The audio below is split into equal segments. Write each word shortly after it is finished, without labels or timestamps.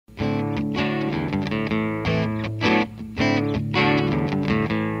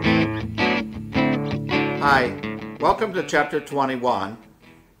Hi, welcome to Chapter 21,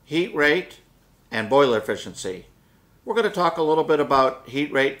 Heat Rate and Boiler Efficiency. We're going to talk a little bit about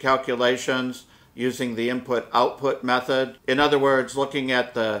heat rate calculations using the input-output method. In other words, looking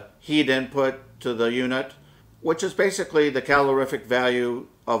at the heat input to the unit, which is basically the calorific value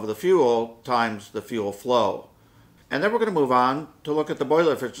of the fuel times the fuel flow. And then we're going to move on to look at the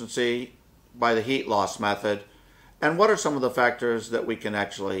boiler efficiency by the heat loss method and what are some of the factors that we can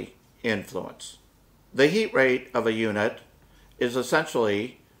actually influence. The heat rate of a unit is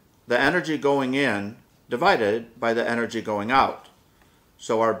essentially the energy going in divided by the energy going out.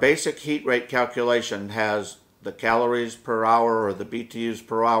 So our basic heat rate calculation has the calories per hour or the BTUs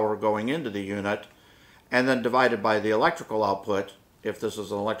per hour going into the unit, and then divided by the electrical output. If this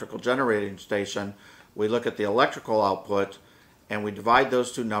is an electrical generating station, we look at the electrical output and we divide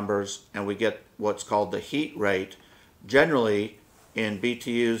those two numbers and we get what's called the heat rate, generally in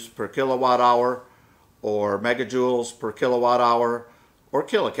BTUs per kilowatt hour or megajoules per kilowatt hour or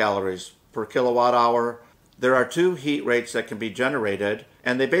kilocalories per kilowatt hour. There are two heat rates that can be generated,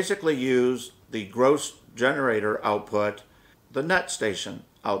 and they basically use the gross generator output, the net station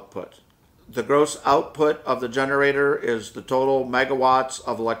output. The gross output of the generator is the total megawatts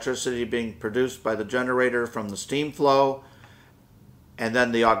of electricity being produced by the generator from the steam flow, and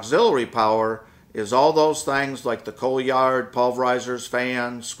then the auxiliary power is all those things like the coal yard, pulverizers,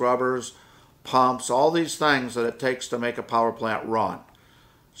 fans, scrubbers, pumps, all these things that it takes to make a power plant run.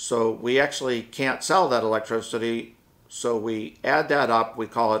 So we actually can't sell that electricity, so we add that up. We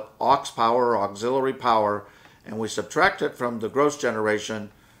call it aux power or auxiliary power, and we subtract it from the gross generation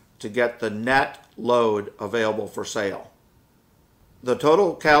to get the net load available for sale. The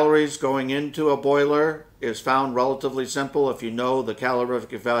total calories going into a boiler is found relatively simple if you know the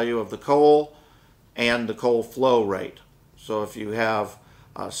calorific value of the coal and the coal flow rate. So if you have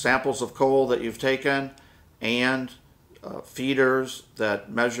samples of coal that you've taken and feeders that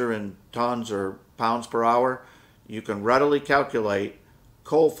measure in tons or pounds per hour, you can readily calculate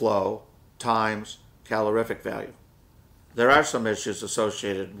coal flow times calorific value. There are some issues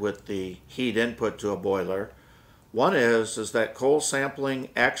associated with the heat input to a boiler. One is that coal sampling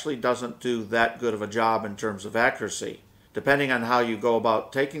actually doesn't do that good of a job in terms of accuracy. Depending on how you go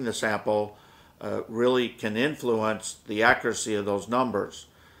about taking the sample, really can influence the accuracy of those numbers.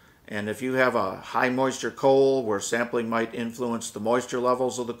 And if you have a high moisture coal where sampling might influence the moisture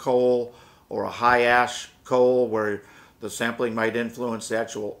levels of the coal, or a high ash coal where the sampling might influence the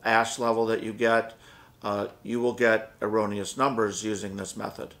actual ash level that you get, you will get erroneous numbers using this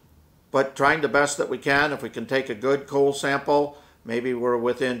method. But trying the best that we can, if we can take a good coal sample, maybe we're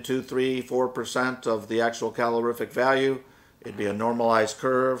within 2, 3, 4% of the actual calorific value. It'd be a normalized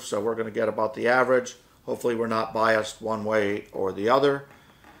curve, so we're going to get about the average. Hopefully we're not biased one way or the other.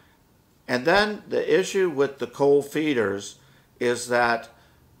 And then the issue with the coal feeders is that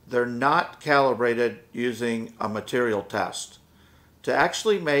they're not calibrated using a material test. To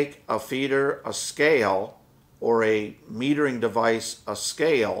actually make a feeder a scale or a metering device a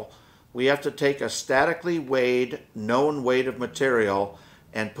scale, we have to take a statically weighed known weight of material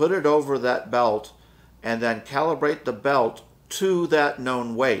and put it over that belt and then calibrate the belt to that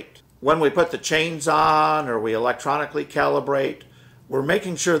known weight. When we put the chains on or we electronically calibrate, we're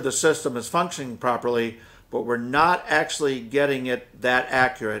making sure the system is functioning properly, but we're not actually getting it that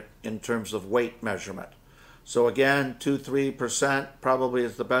accurate in terms of weight measurement. So again, 2-3% probably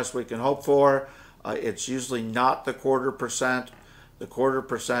is the best we can hope for. It's usually not the 1/4%. The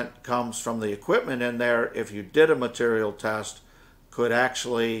 1/4% comes from the equipment in there. If you did a material test, could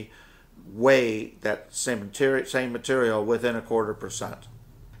actually weigh that same material within a 1/4%.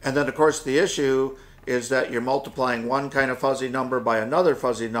 And then of course the issue is that you're multiplying one kind of fuzzy number by another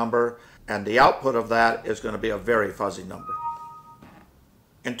fuzzy number, and the output of that is going to be a very fuzzy number.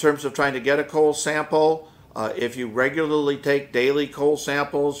 In terms of trying to get a coal sample, if you regularly take daily coal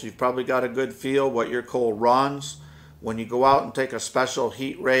samples, you've probably got a good feel what your coal runs. When you go out and take a special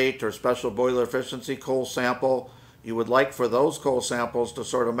heat rate or special boiler efficiency coal sample, you would like for those coal samples to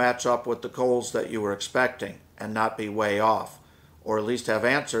sort of match up with the coals that you were expecting and not be way off, or at least have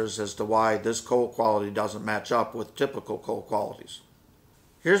answers as to why this coal quality doesn't match up with typical coal qualities.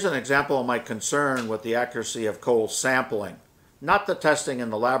 Here's an example of my concern with the accuracy of coal sampling. Not the testing in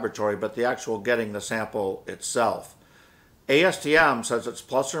the laboratory, but the actual getting the sample itself. ASTM says it's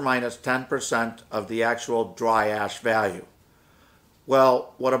plus or minus 10% of the actual dry ash value.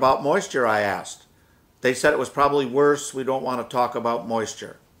 Well, what about moisture, I asked. They said it was probably worse. We don't want to talk about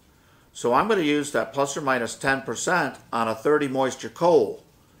moisture. So I'm going to use that plus or minus 10% on a 30 moisture coal.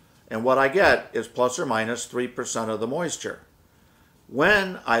 And what I get is plus or minus 3% of the moisture.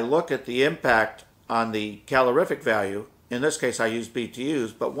 When I look at the impact on the calorific value. In this case I use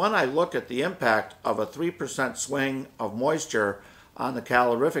BTUs, but when I look at the impact of a 3% swing of moisture on the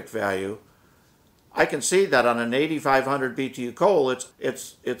calorific value, I can see that on an 8,500 BTU coal,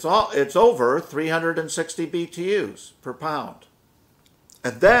 it's over 360 BTUs per pound.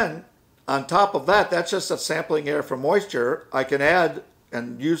 And then on top of that, that's just a sampling air for moisture. I can add,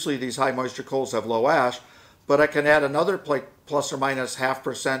 and usually these high moisture coals have low ash, but I can add another plus or minus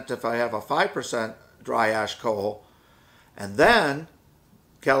 0.5% if I have a 5% dry ash coal. And then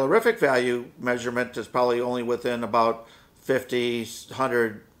calorific value measurement is probably only within about 50,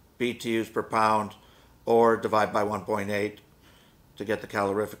 100 BTUs per pound, or divide by 1.8 to get the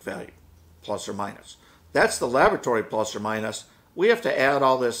calorific value, plus or minus. That's the laboratory plus or minus. We have to add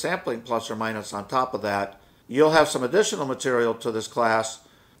all this sampling plus or minus on top of that. You'll have some additional material to this class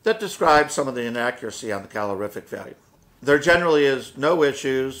that describes some of the inaccuracy on the calorific value. There generally is no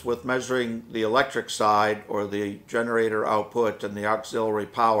issues with measuring the electric side or the generator output and the auxiliary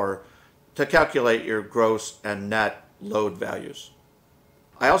power to calculate your gross and net load values.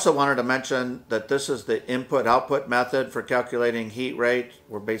 I also wanted to mention that this is the input-output method for calculating heat rate.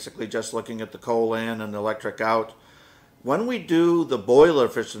 We're basically just looking at the coal in and the electric out. When we do the boiler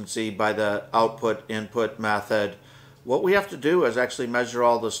efficiency by the output-input method, what we have to do is actually measure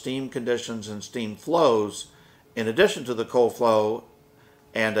all the steam conditions and steam flows in addition to the coal flow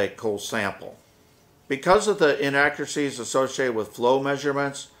and a coal sample. Because of the inaccuracies associated with flow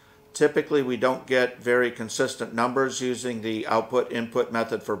measurements, typically we don't get very consistent numbers using the output-input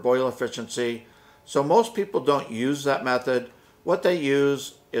method for boiler efficiency, so most people don't use that method. What they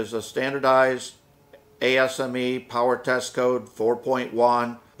use is a standardized ASME Power Test Code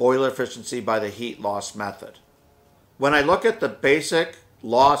 4.1 boiler efficiency by the heat loss method. When I look at the basic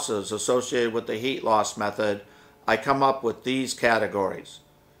losses associated with the heat loss method, I come up with these categories.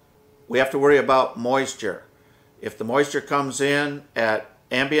 We have to worry about moisture. If the moisture comes in at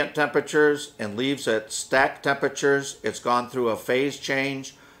ambient temperatures and leaves at stack temperatures, it's gone through a phase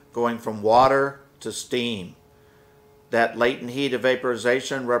change going from water to steam. That latent heat of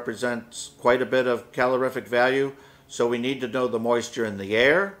vaporization represents quite a bit of calorific value, so we need to know the moisture in the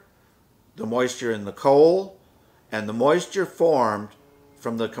air, the moisture in the coal, and the moisture formed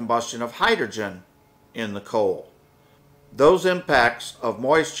from the combustion of hydrogen in the coal. Those impacts of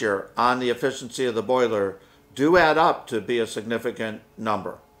moisture on the efficiency of the boiler do add up to be a significant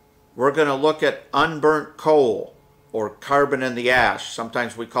number. We're going to look at unburnt coal, or carbon in the ash.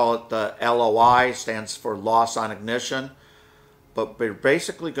 Sometimes we call it the LOI, stands for loss on ignition. But we're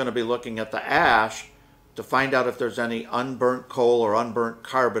basically going to be looking at the ash to find out if there's any unburnt coal or unburnt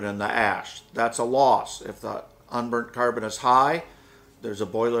carbon in the ash. That's a loss. If the unburnt carbon is high, there's a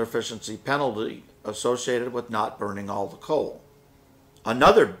boiler efficiency penalty associated with not burning all the coal.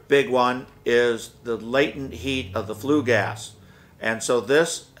 Another big one is the latent heat of the flue gas. And so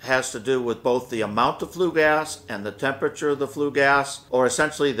this has to do with both the amount of flue gas and the temperature of the flue gas, or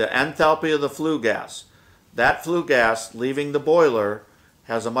essentially the enthalpy of the flue gas. That flue gas leaving the boiler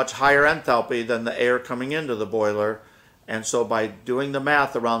has a much higher enthalpy than the air coming into the boiler. And so by doing the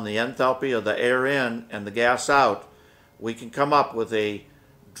math around the enthalpy of the air in and the gas out, we can come up with a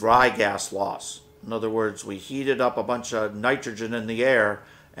dry gas loss. In other words, we heated up a bunch of nitrogen in the air,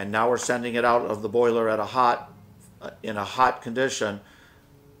 and now we're sending it out of the boiler at in a hot condition.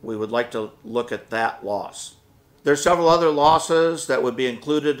 We would like to look at that loss. There's several other losses that would be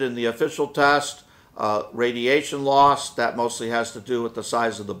included in the official test. Radiation loss, that mostly has to do with the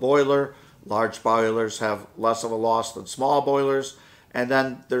size of the boiler. Large boilers have less of a loss than small boilers. And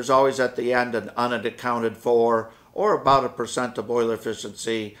then there's always at the end an unaccounted for, or about 1% of boiler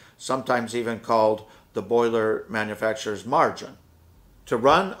efficiency, sometimes even called the boiler manufacturer's margin. To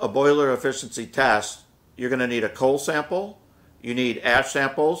run a boiler efficiency test, you're going to need a coal sample. You need ash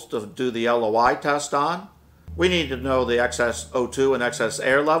samples to do the LOI test on. We need to know the excess O2 and excess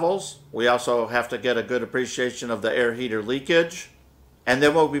air levels. We also have to get a good appreciation of the air heater leakage. And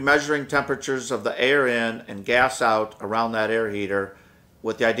then we'll be measuring temperatures of the air in and gas out around that air heater,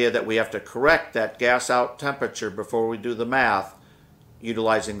 with the idea that we have to correct that gas out temperature before we do the math,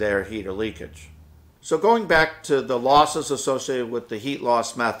 utilizing the air heater leakage. So going back to the losses associated with the heat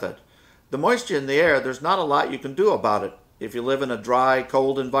loss method, the moisture in the air, there's not a lot you can do about it. If you live in a dry,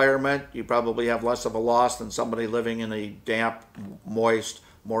 cold environment, you probably have less of a loss than somebody living in a damp, moist,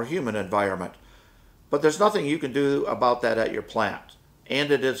 more humid environment. But there's nothing you can do about that at your plant,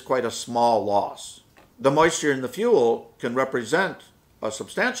 and it is quite a small loss. The moisture in the fuel can represent a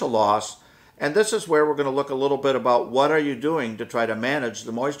substantial loss, and this is where we're going to look a little bit about what are you doing to try to manage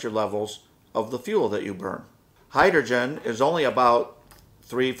the moisture levels of the fuel that you burn. Hydrogen is only about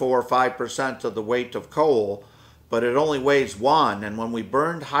 3, 4, 5% of the weight of coal, but it only weighs 1, and when we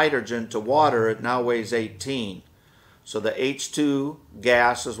burned hydrogen to water, it now weighs 18. So the H2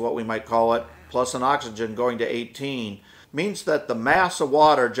 gas is what we might call it, plus an oxygen going to 18, means that the mass of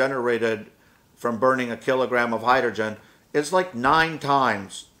water generated from burning a kilogram of hydrogen is like 9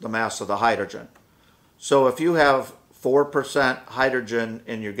 times the mass of the hydrogen. So if you have 4% hydrogen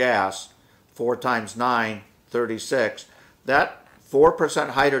in your gas, 4 times 9, 36, that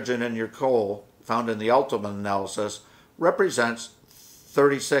 4% hydrogen in your coal, found in the ultimate analysis, represents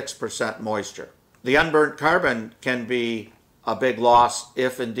 36% moisture. The unburnt carbon can be a big loss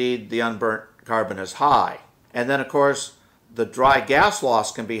if indeed the unburnt carbon is high. And then of course the dry gas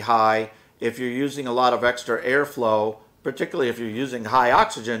loss can be high if you're using a lot of extra airflow, particularly if you're using high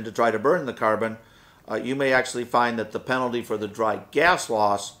oxygen to try to burn the carbon. You may actually find that the penalty for the dry gas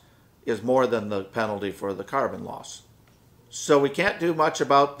loss is more than the penalty for the carbon loss. So we can't do much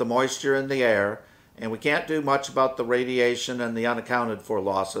about the moisture in the air, and we can't do much about the radiation and the unaccounted for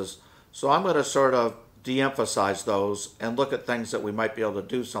losses. So I'm going to sort of de-emphasize those and look at things that we might be able to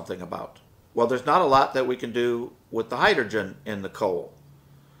do something about. Well, there's not a lot that we can do with the hydrogen in the coal.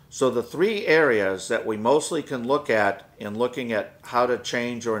 So the 3 areas that we mostly can look at in looking at how to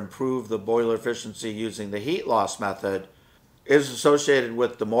change or improve the boiler efficiency using the heat loss method is associated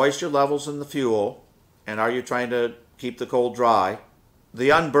with the moisture levels in the fuel, and are you trying to keep the coal dry, the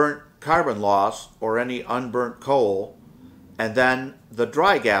unburnt carbon loss or any unburnt coal, and then the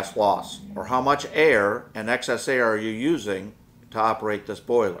dry gas loss, or how much air and excess air are you using to operate this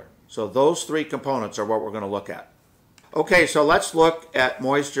boiler. So those 3 components are what we're going to look at. Okay, so let's look at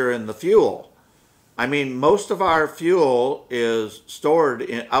moisture in the fuel. I mean, most of our fuel is stored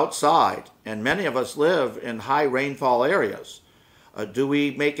outside, and many of us live in high rainfall areas. Do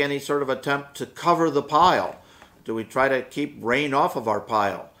we make any sort of attempt to cover the pile? Do we try to keep rain off of our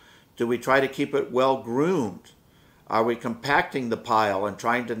pile? Do we try to keep it well groomed? Are we compacting the pile and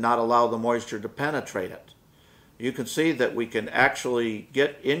trying to not allow the moisture to penetrate it? You can see that we can actually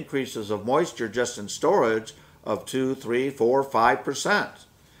get increases of moisture just in storage of 2, 3, 4, 5%.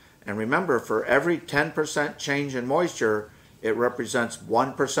 And remember, for every 10% change in moisture, it represents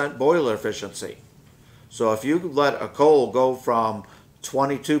 1% boiler efficiency. So if you let a coal go from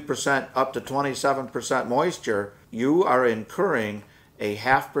 22% up to 27% moisture, you are incurring a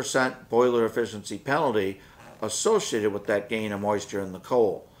 0.5% boiler efficiency penalty associated with that gain of moisture in the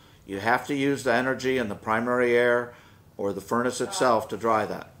coal. You have to use the energy in the primary air or the furnace itself to dry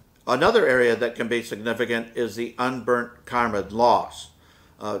that. Another area that can be significant is the unburnt carbon loss.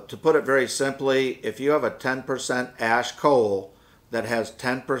 To put it very simply, if you have a 10% ash coal that has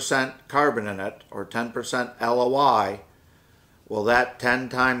 10% carbon in it, or 10% LOI, well, that 10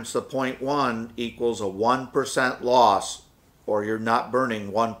 times the 0.1 equals a 1% loss, or you're not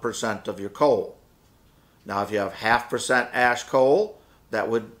burning 1% of your coal. Now, if you have 0.5% ash coal, that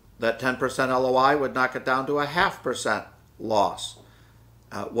 10% LOI would knock it down to a 0.5% loss.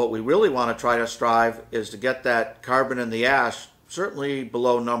 What we really want to try to strive is to get that carbon in the ash certainly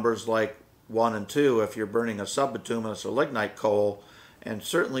below numbers like 1 and 2 if you're burning a subbituminous or lignite coal, and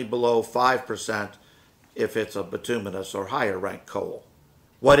certainly below 5% if it's a bituminous or higher ranked coal.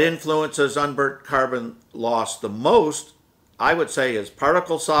 What influences unburnt carbon loss the most, I would say, is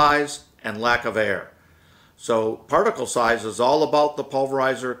particle size and lack of air. So particle size is all about the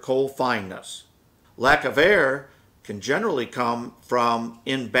pulverizer coal fineness. Lack of air can generally come from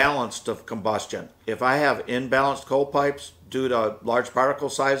imbalance of combustion. If I have imbalanced coal pipes due to large particle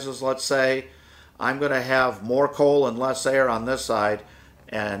sizes, let's say, I'm going to have more coal and less air on this side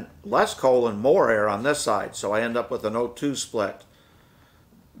and less coal and more air on this side. So I end up with an O2 split.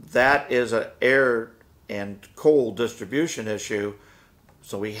 That is an air and coal distribution issue.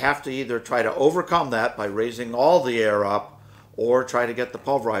 So we have to either try to overcome that by raising all the air up or try to get the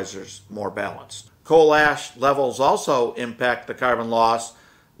pulverizers more balanced. Coal ash levels also impact the carbon loss.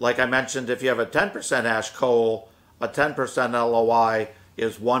 Like I mentioned, if you have a 10% ash coal, a 10% LOI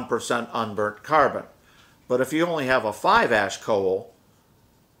is 1% unburnt carbon. But if you only have a 5 ash coal,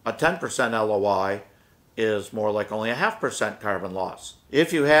 a 10% LOI is more like only a 0.5% carbon loss.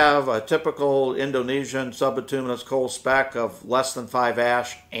 If you have a typical Indonesian subbituminous coal spec of less than 5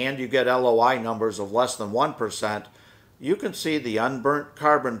 ash and you get LOI numbers of less than 1%, you can see the unburnt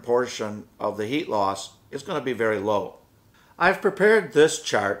carbon portion of the heat loss is going to be very low. I've prepared this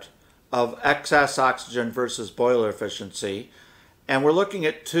chart of excess oxygen versus boiler efficiency, and we're looking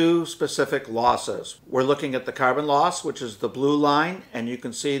at 2 specific losses. We're looking at the carbon loss, which is the blue line, and you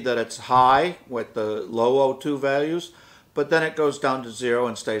can see that it's high with the low O2 values, but then it goes down to 0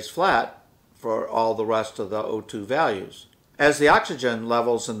 and stays flat for all the rest of the O2 values. As the oxygen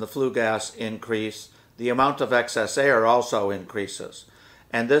levels in the flue gas increase, the amount of excess air also increases.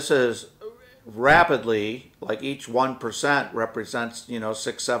 And this is rapidly, like each 1% represents,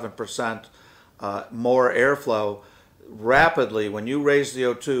 6-7% more airflow. Rapidly, when you raise the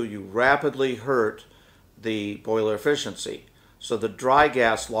O2, you rapidly hurt the boiler efficiency. So the dry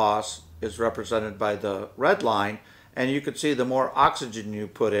gas loss is represented by the red line, and you can see the more oxygen you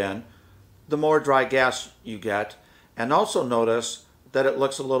put in, the more dry gas you get. And also notice that it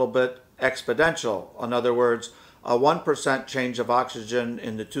looks a little bit exponential. In other words, a 1% change of oxygen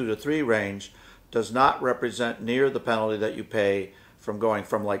in the 2 to 3 range does not represent near the penalty that you pay from going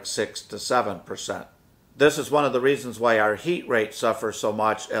from like 6 to 7%. This is one of the reasons why our heat rate suffers so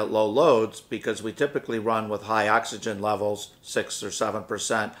much at low loads, because we typically run with high oxygen levels, 6 or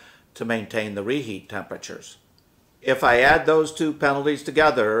 7%, to maintain the reheat temperatures. If I add those two penalties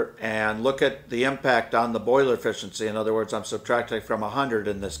together and look at the impact on the boiler efficiency, in other words, I'm subtracting from 100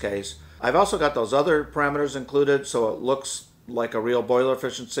 in this case, I've also got those other parameters included, so it looks like a real boiler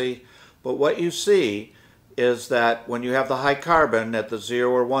efficiency. But what you see is that when you have the high carbon at the 0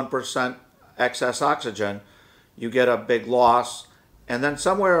 or 1% excess oxygen, you get a big loss. And then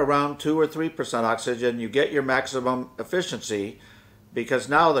somewhere around 2 or 3% oxygen, you get your maximum efficiency, because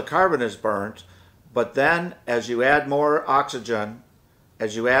now the carbon is burnt. But then as you add more oxygen,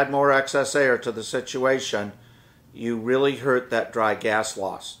 as you add more excess air to the situation, you really hurt that dry gas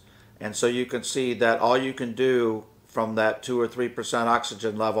loss. And so you can see that all you can do from that 2 or 3%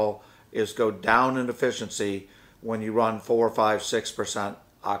 oxygen level is go down in efficiency when you run 4, 5, 6%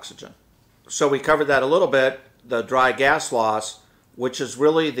 oxygen. So we covered that a little bit, the dry gas loss, which is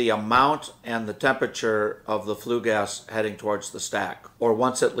really the amount and the temperature of the flue gas heading towards the stack, or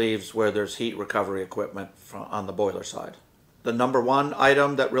once it leaves where there's heat recovery equipment on the boiler side. The number one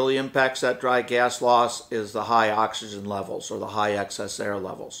item that really impacts that dry gas loss is the high oxygen levels, or the high excess air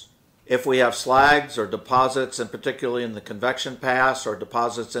levels. If we have slags or deposits, and particularly in the convection pass or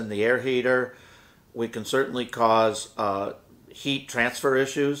deposits in the air heater, we can certainly cause heat transfer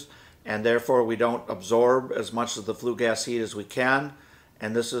issues, and therefore we don't absorb as much of the flue gas heat as we can.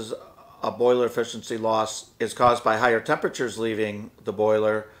 And this is a boiler efficiency loss is caused by higher temperatures leaving the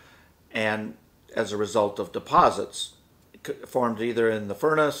boiler and as a result of deposits formed either in the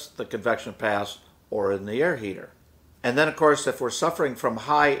furnace, the convection pass, or in the air heater. And then, of course, if we're suffering from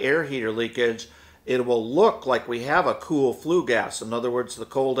high air heater leakage, it will look like we have a cool flue gas. In other words, the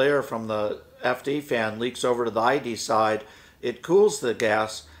cold air from the FD fan leaks over to the ID side. It cools the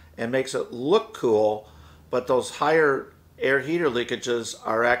gas and makes it look cool, but those higher air heater leakages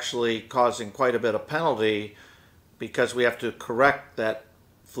are actually causing quite a bit of penalty because we have to correct that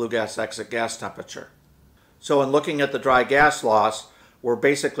flue gas exit gas temperature. So in looking at the dry gas loss, we're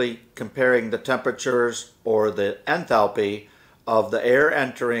basically comparing the temperatures or the enthalpy of the air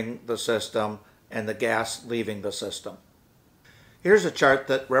entering the system and the gas leaving the system. Here's a chart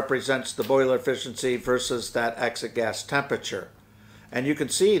that represents the boiler efficiency versus that exit gas temperature. And you can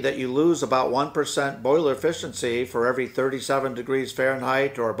see that you lose about 1% boiler efficiency for every 37 degrees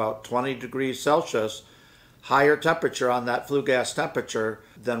Fahrenheit or about 20 degrees Celsius higher temperature on that flue gas temperature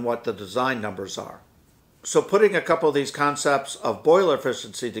than what the design numbers are. So putting a couple of these concepts of boiler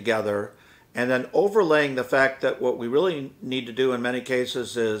efficiency together and then overlaying the fact that what we really need to do in many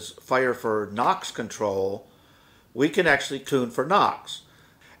cases is fire for NOx control, we can actually tune for NOx.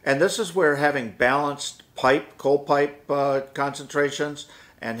 And this is where having balanced coal pipe concentrations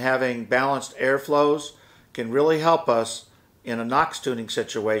and having balanced airflows can really help us in a NOx tuning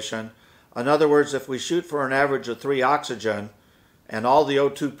situation. In other words, if we shoot for an average of 3 oxygen and all the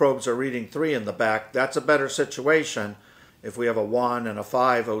O2 probes are reading 3 in the back, that's a better situation if we have a 1 and a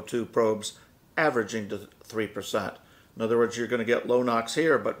 5 O2 probes averaging to 3%. In other words, you're going to get low NOx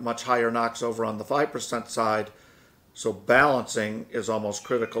here, but much higher NOx over on the 5% side. So balancing is almost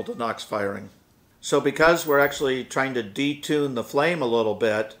critical to NOx firing. So because we're actually trying to detune the flame a little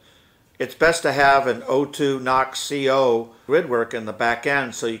bit, it's best to have an O2 NOx CO grid work in the back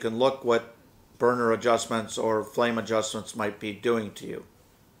end so you can look what burner adjustments or flame adjustments might be doing to you.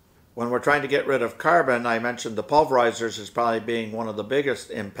 When we're trying to get rid of carbon, I mentioned the pulverizers as probably being one of the biggest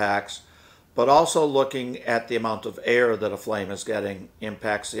impacts, but also looking at the amount of air that a flame is getting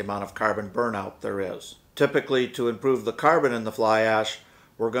impacts the amount of carbon burnout there is. Typically, to improve the carbon in the fly ash,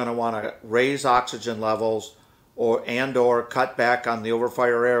 we're going to want to raise oxygen levels or cut back on the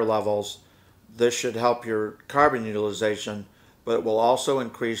overfire air levels. This should help your carbon utilization, but it will also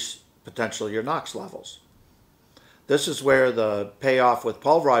increase potentially your NOx levels. This is where the payoff with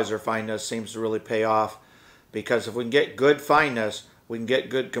pulverizer fineness seems to really pay off, because if we can get good fineness, we can get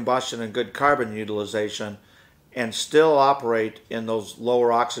good combustion and good carbon utilization, and still operate in those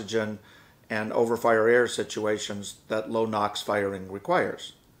lower oxygen and overfire air situations that low NOx firing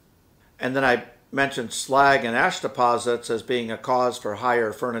requires. And then I mentioned slag and ash deposits as being a cause for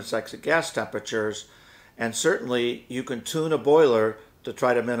higher furnace exit gas temperatures, and certainly you can tune a boiler to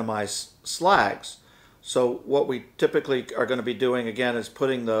try to minimize slags. So what we typically are going to be doing again is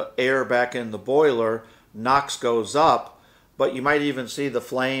putting the air back in the boiler. NOx goes up, but you might even see the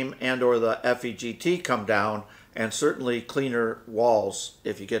flame and or the FEGT come down, and certainly cleaner walls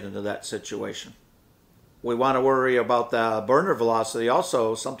if you get into that situation. We want to worry about the burner velocity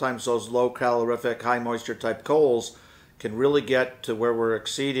also. Sometimes those low calorific, high moisture type coals can really get to where we're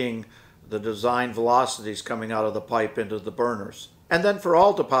exceeding the design velocities coming out of the pipe into the burners. And then for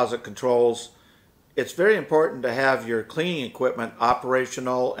all deposit controls, it's very important to have your cleaning equipment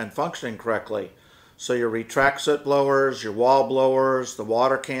operational and functioning correctly. So your retract soot blowers, your wall blowers, the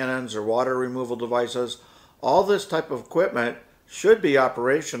water cannons or water removal devices, all this type of equipment should be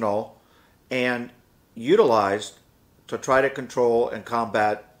operational and utilized to try to control and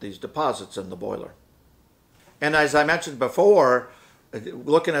combat these deposits in the boiler. And as I mentioned before,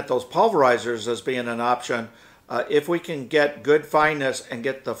 looking at those pulverizers as being an option, if we can get good fineness and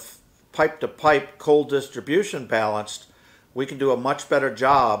get the pipe-to-pipe coal distribution balanced, we can do a much better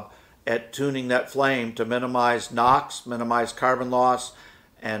job at tuning that flame to minimize NOx, minimize carbon loss,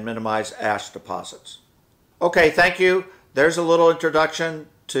 and minimize ash deposits. Okay, thank you. There's a little introduction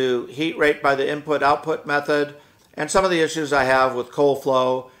to heat rate by the input-output method and some of the issues I have with coal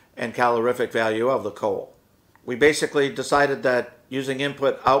flow and calorific value of the coal. We basically decided that using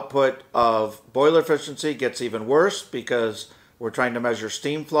input-output of boiler efficiency gets even worse because we're trying to measure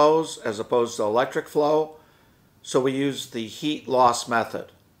steam flows as opposed to electric flow. So we used the heat loss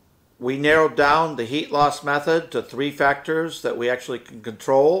method. We narrowed down the heat loss method to 3 factors that we actually can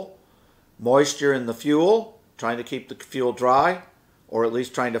control: moisture in the fuel, trying to keep the fuel dry, or at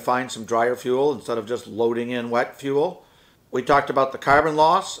least trying to find some drier fuel instead of just loading in wet fuel. We talked about the carbon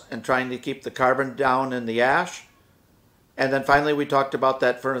loss and trying to keep the carbon down in the ash. And then finally we talked about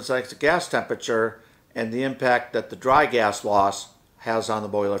that furnace exit gas temperature and the impact that the dry gas loss has on the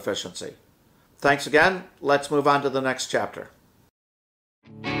boiler efficiency. Thanks again. Let's move on to the next chapter.